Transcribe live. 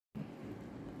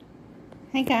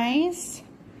Hi guys,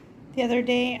 the other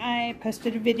day I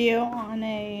posted a video on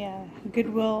a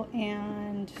Goodwill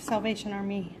and Salvation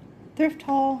Army thrift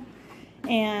haul,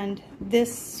 and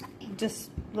this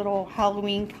just little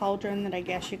Halloween cauldron that I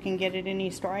guess you can get at any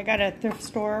store. I got at a thrift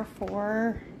store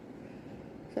for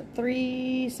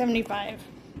 $3.75.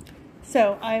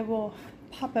 So I will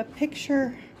pop a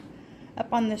picture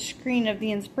up on the screen of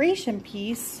the inspiration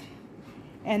piece.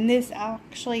 And this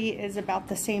actually is about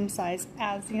the same size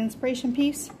as the inspiration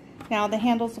piece. Now the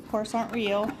handles of course aren't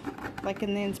real like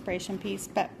in the inspiration piece,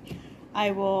 but I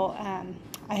will,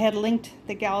 I had linked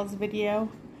the gal's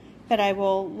video, but I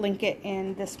will link it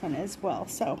in this one as well.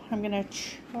 So I'm going to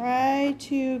try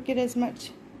to get as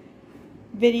much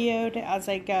videoed as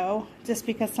I go, just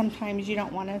because sometimes you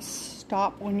don't want to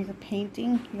stop when you're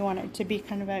painting. You want it to be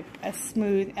kind of a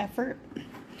smooth effort,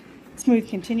 smooth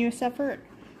continuous effort.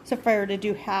 So if I were to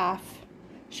do half,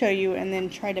 show you, and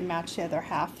then try to match the other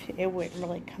half, it wouldn't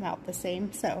really come out the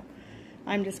same. So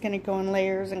I'm just going to go in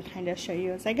layers and kind of show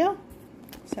you as I go.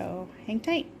 So hang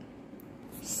tight.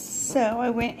 So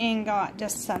I went and got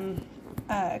just some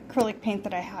acrylic paint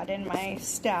that I had in my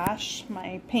stash,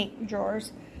 my paint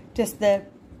drawers. Just the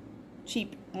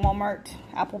cheap Walmart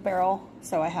apple barrel.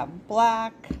 So I have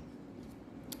black,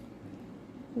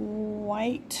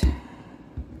 white,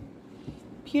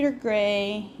 pewter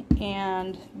gray,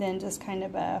 and then just kind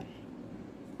of a,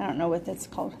 I don't know what it's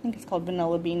called. I think it's called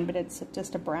vanilla bean, but it's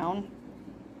just a brown,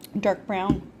 dark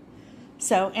brown.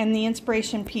 So, and the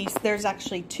inspiration piece, there's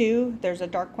actually two. There's a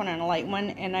dark one and a light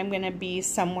one, and I'm going to be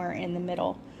somewhere in the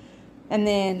middle. And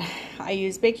then I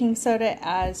use baking soda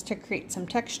as to create some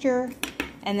texture,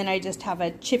 and then I just have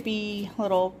a chippy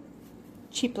little,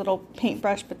 cheap little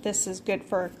paintbrush, but this is good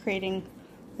for creating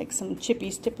like some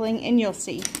chippy stippling, and you'll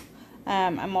see.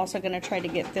 I'm also going to try to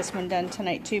get this one done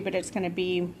tonight too, but it's going to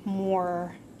be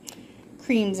more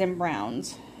creams and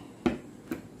browns,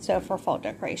 so for fall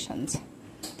decorations.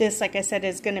 This, like I said,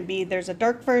 is going to be, there's a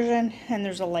dark version and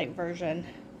there's a light version.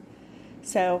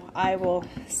 So I will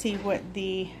see what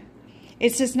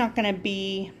it's just not going to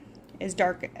be as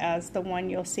dark as the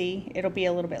one you'll see. It'll be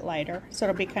a little bit lighter, so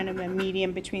it'll be kind of a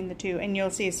medium between the two, and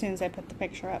you'll see as soon as I put the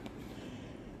picture up.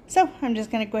 So I'm just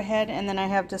going to go ahead, and then I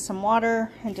have just some water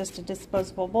and just a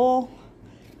disposable bowl,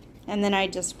 and then I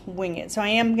just wing it. So I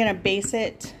am going to base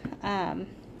it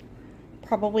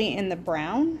probably in the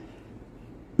brown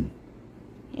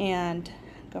and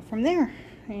go from there.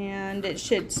 And it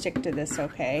should stick to this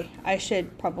okay. I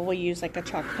should probably use like a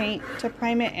chalk paint to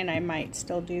prime it, and I might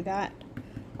still do that.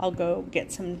 I'll go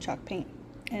get some chalk paint,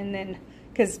 and then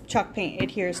because chalk paint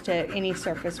adheres to any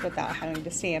surface without having to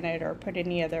sand it or put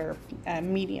any other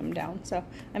medium down. So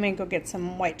I'm going to go get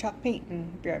some white chalk paint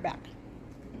and be right back.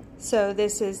 So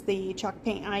this is the chalk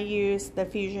paint I use, the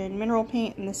Fusion Mineral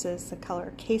Paint, and this is the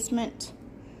color Casement.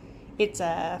 It's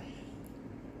a,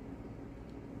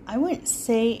 I wouldn't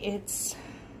say it's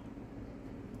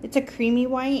a creamy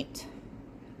white,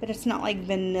 but it's not like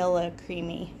vanilla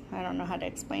creamy. I don't know how to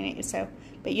explain it, so,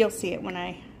 but you'll see it when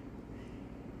I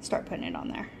start putting it on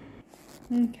there.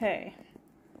 Okay,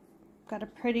 got a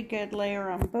pretty good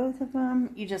layer on both of them.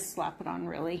 You just slap it on,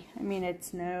 really. I mean,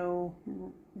 it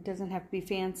doesn't have to be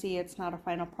fancy. It's not a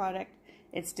final product.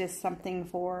 It's just something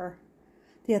for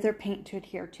the other paint to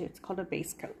adhere to. It's called a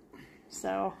base coat.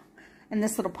 So, and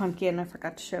this little pumpkin I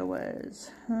forgot to show was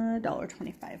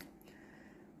 $1.25.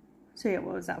 So yeah,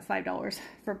 what was that? $5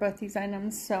 for both these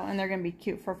items. So, and they're gonna be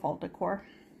cute for fall decor.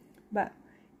 But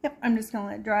yep, I'm just going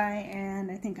to let it dry, and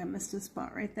I think I missed a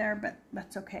spot right there, but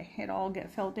that's okay. It'll all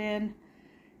get filled in.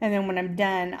 And then when I'm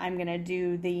done, I'm going to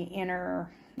do the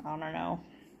inner, I don't know,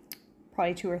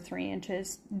 probably 2 or 3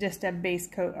 inches, just a base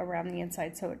coat around the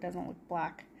inside so it doesn't look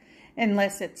black.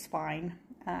 Unless it's fine,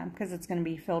 because it's going to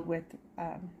be filled with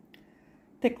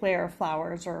thick layer of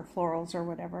flowers or florals or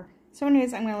whatever. So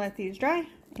anyways, I'm going to let these dry,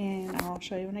 and I'll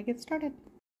show you when I get started.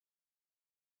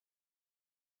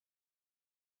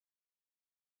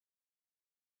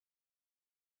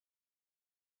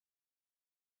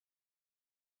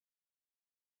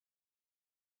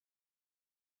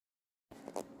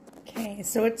 Okay,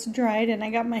 so it's dried, and I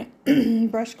got my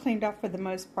brush cleaned off for the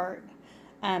most part.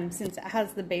 Since it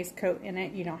has the base coat in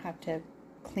it, you don't have to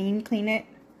clean it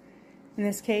in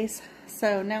this case.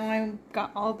 So now I've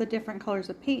got all the different colors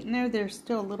of paint in there. There's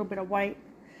still a little bit of white.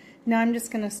 Now I'm just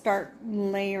going to start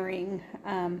layering.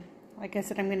 Like I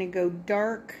said, I'm going to go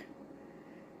dark,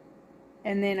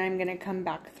 and then I'm going to come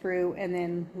back through and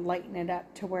then lighten it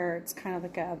up to where it's kind of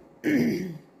like a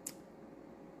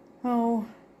oh,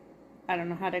 I don't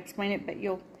know how to explain it, but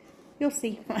you'll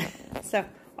see. So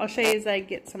I'll show you as I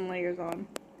get some layers on.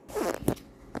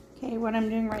 Okay, Okay, what I'm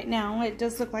doing right now, it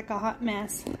does look like a hot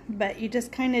mess, but you just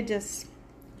kind of just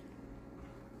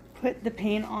put the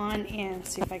paint on and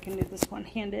see if I can do this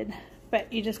one-handed.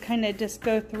 But you just kind of just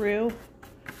go through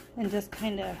and just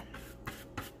kind of,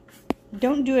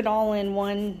 don't do it all in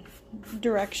one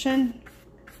direction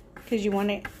because you want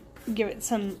to give it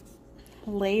some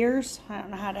layers. I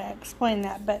don't know how to explain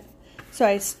that, but so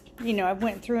I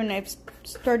went through and I've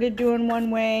started doing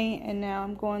one way, and now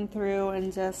I'm going through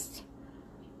and just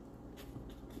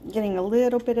getting a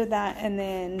little bit of that, and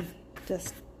then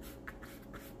just,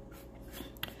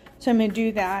 so I'm going to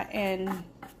do that and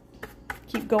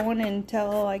keep going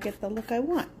until I get the look I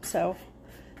want. So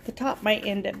the top might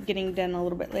end up getting done a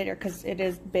little bit later because it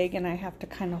is big and I have to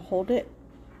kind of hold it,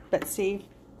 but see.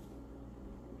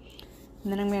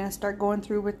 And then I'm going to start going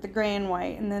through with the gray and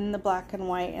white, and then the black and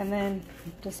white, and then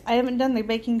just, I haven't done the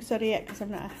baking soda yet because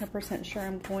I'm not 100% sure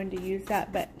I'm going to use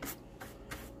that, but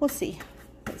we'll see.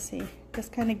 Let's see.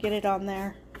 Just kind of get it on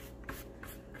there.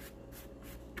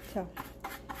 So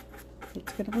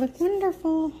it's going to look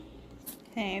wonderful.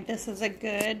 Okay, this is a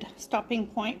good stopping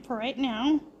point for right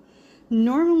now.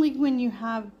 Normally when you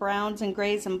have browns and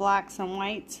grays and blacks and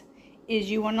whites,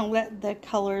 is you want to let the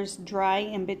colors dry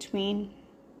in between,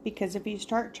 because if you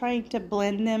start trying to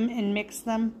blend them and mix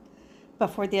them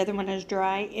before the other one is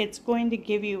dry, it's going to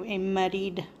give you a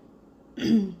muddied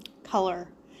color.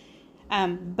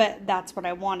 But that's what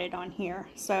I wanted on here.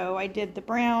 So I did the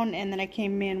brown, and then I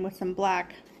came in with some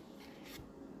black,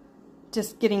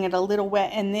 just getting it a little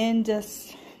wet, and then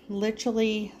just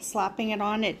literally slapping it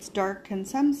on. It's dark in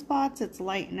some spots, it's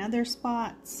light in other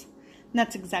spots, and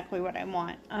that's exactly what I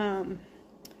want.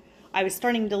 I was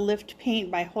starting to lift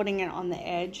paint by holding it on the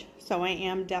edge, so I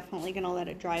am definitely going to let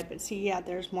it dry. But see, yeah,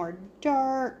 there's more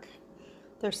dark,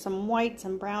 there's some whites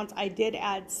and browns. I did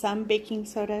add some baking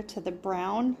soda to the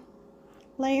brown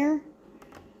layer.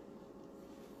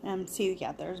 See,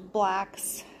 yeah, there's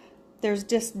blacks, there's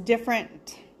just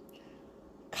different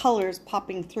colors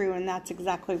popping through, and that's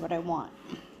exactly what I want.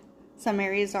 Some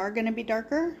areas are going to be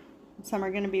darker, some are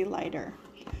going to be lighter.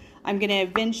 I'm going to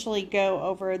eventually go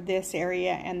over this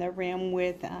area and the rim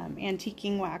with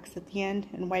antiquing wax at the end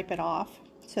and wipe it off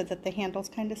so that the handles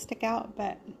kind of stick out.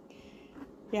 But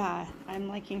yeah, I'm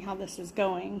liking how this is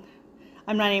going.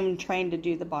 I'm not even trying to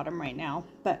do the bottom right now,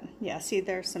 but yeah, see,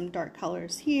 there's some dark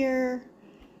colors here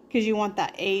because you want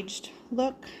that aged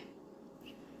look.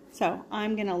 So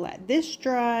I'm going to let this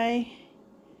dry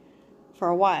for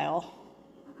a while.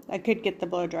 I could get the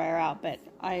blow dryer out, but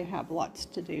I have lots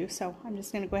to do, so I'm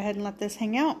just going to go ahead and let this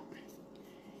hang out,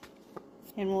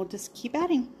 and we'll just keep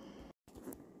adding.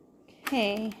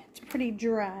 Okay, it's pretty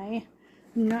dry.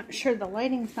 I'm not sure, the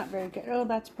lighting's not very good. Oh,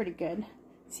 that's pretty good.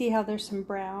 See how there's some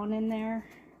brown in there?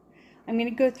 I'm going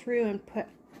to go through and put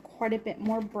quite a bit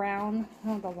more brown.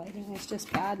 Oh, the lighting is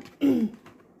just bad.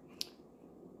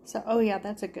 So, oh yeah,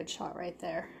 that's a good shot right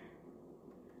there.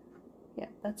 Yeah,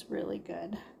 that's really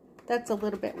good. That's a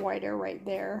little bit whiter right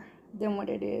there than what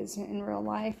it is in real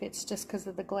life. It's just because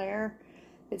of the glare.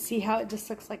 But see how it just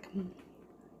looks like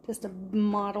just a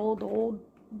mottled old,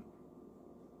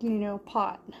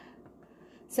 pot.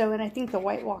 So, and I think the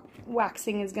white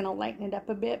waxing is going to lighten it up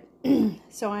a bit.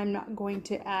 So I'm not going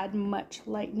to add much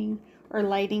lighting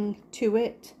to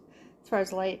it as far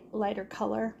as lighter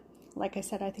color. Like I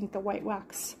said, I think the white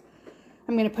wax,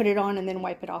 I'm going to put it on and then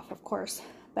wipe it off, of course.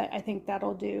 But I think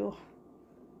that'll do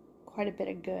quite a bit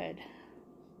of good.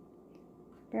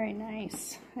 Very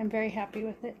nice. I'm very happy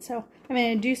with it. So I'm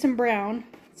going to do some brown.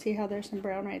 See how there's some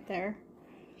brown right there?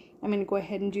 I'm going to go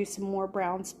ahead and do some more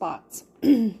brown spots.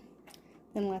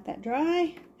 Then let that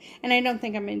dry. And I don't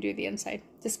think I'm going to do the inside,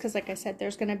 just because, like I said,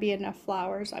 there's going to be enough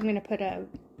flowers. I'm going to put a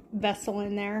vessel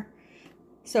in there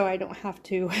so I don't have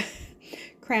to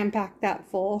cram pack that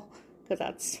full, because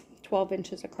that's 12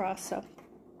 inches across. So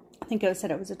I think I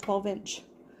said it was a 12-inch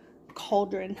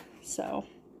cauldron. So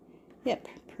yep,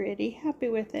 pretty happy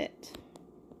with it.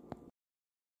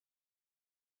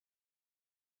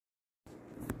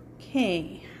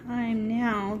 Okay, I'm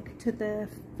now to the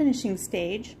finishing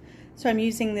stage. So I'm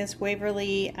using this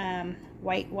Waverly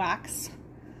white wax.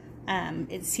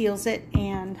 It seals it,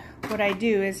 and what I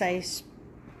do is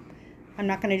I'm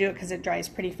not going to do it because it dries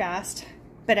pretty fast,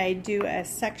 but I do a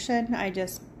section. I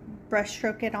just brush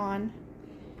stroke it on,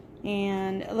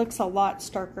 and it looks a lot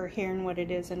starker here than what it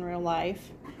is in real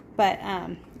life. But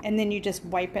and then you just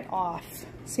wipe it off.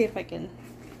 See if I can.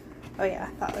 Oh yeah,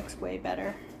 that looks way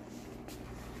better.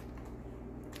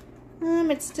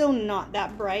 It's still not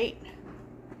that bright,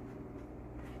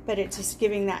 but it's just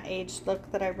giving that aged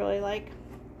look that I really like.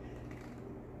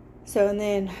 So, and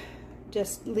then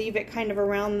just leave it kind of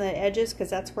around the edges because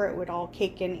that's where it would all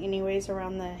cake in anyways,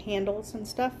 around the handles and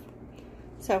stuff.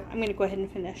 So I'm going to go ahead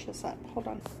and finish this up. Hold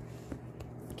on.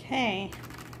 Okay.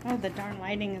 Oh, the darn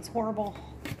lighting is horrible.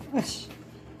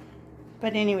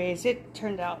 But anyways, it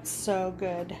turned out so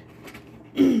good.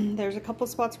 There's a couple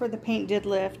spots where the paint did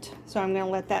lift, so I'm going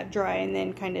to let that dry and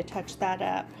then kind of touch that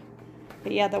up.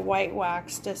 But yeah, the white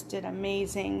wax just did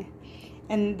amazing.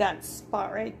 And that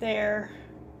spot right there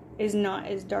is not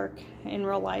as dark in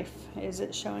real life as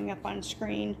it's showing up on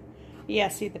screen. Yeah,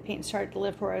 see, the paint started to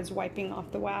lift where I was wiping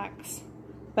off the wax.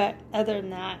 But other than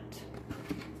that,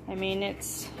 I mean,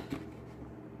 it's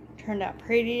turned out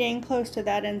pretty dang close to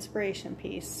that inspiration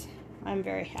piece. I'm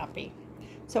very happy.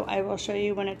 So I will show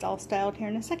you when it's all styled here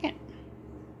in a second.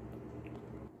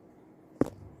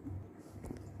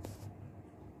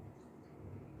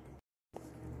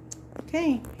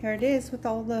 Okay, here it is with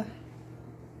all the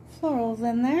florals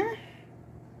in there.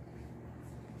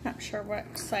 Not sure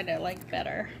what side I like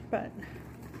better, but,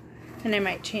 and I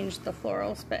might change the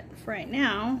florals, but for right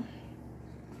now,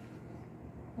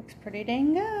 looks pretty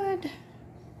dang good.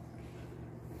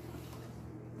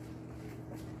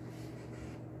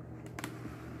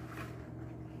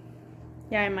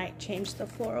 Yeah, I might change the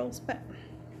florals, but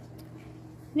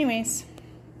anyways,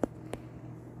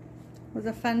 it was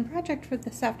a fun project for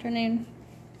this afternoon.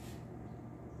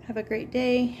 Have a great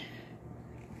day.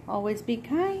 Always be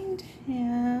kind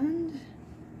and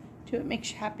do what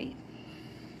makes you happy.